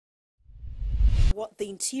what the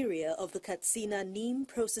interior of the Katsina neem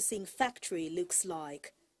processing factory looks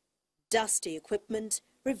like. Dusty equipment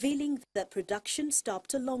revealing that production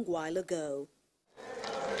stopped a long while ago.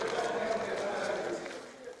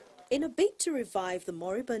 In a bid to revive the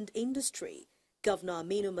moribund industry, Governor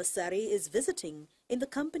Aminu Masari is visiting in the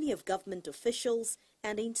company of government officials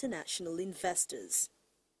and international investors.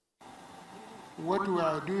 What we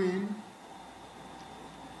are doing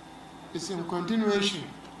is in continuation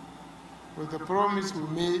with the promise we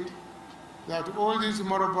made that all these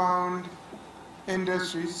moribund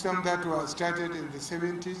industries, some that were started in the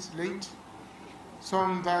 70s late,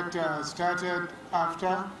 some that started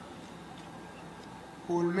after,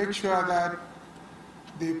 will make sure that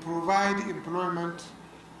they provide employment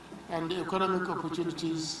and economic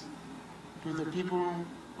opportunities to the people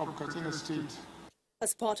of Katsina State.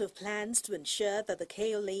 As part of plans to ensure that the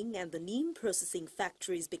kaolin and the neem processing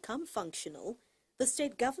factories become functional, the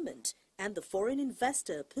state government and the foreign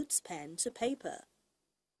investor puts pen to paper.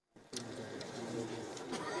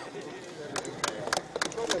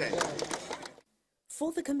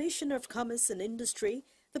 For the Commissioner of Commerce and Industry,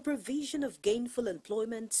 the provision of gainful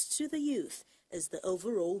employment to the youth is the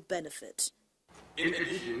overall benefit. In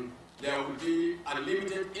addition, there will be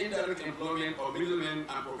unlimited indirect employment of middlemen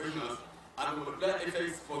and professionals and multiplier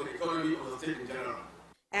effects for the economy of the state in general.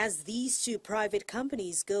 As these two private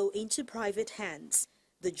companies go into private hands,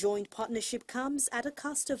 the joint partnership comes at a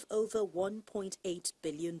cost of over $1.8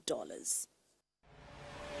 billion.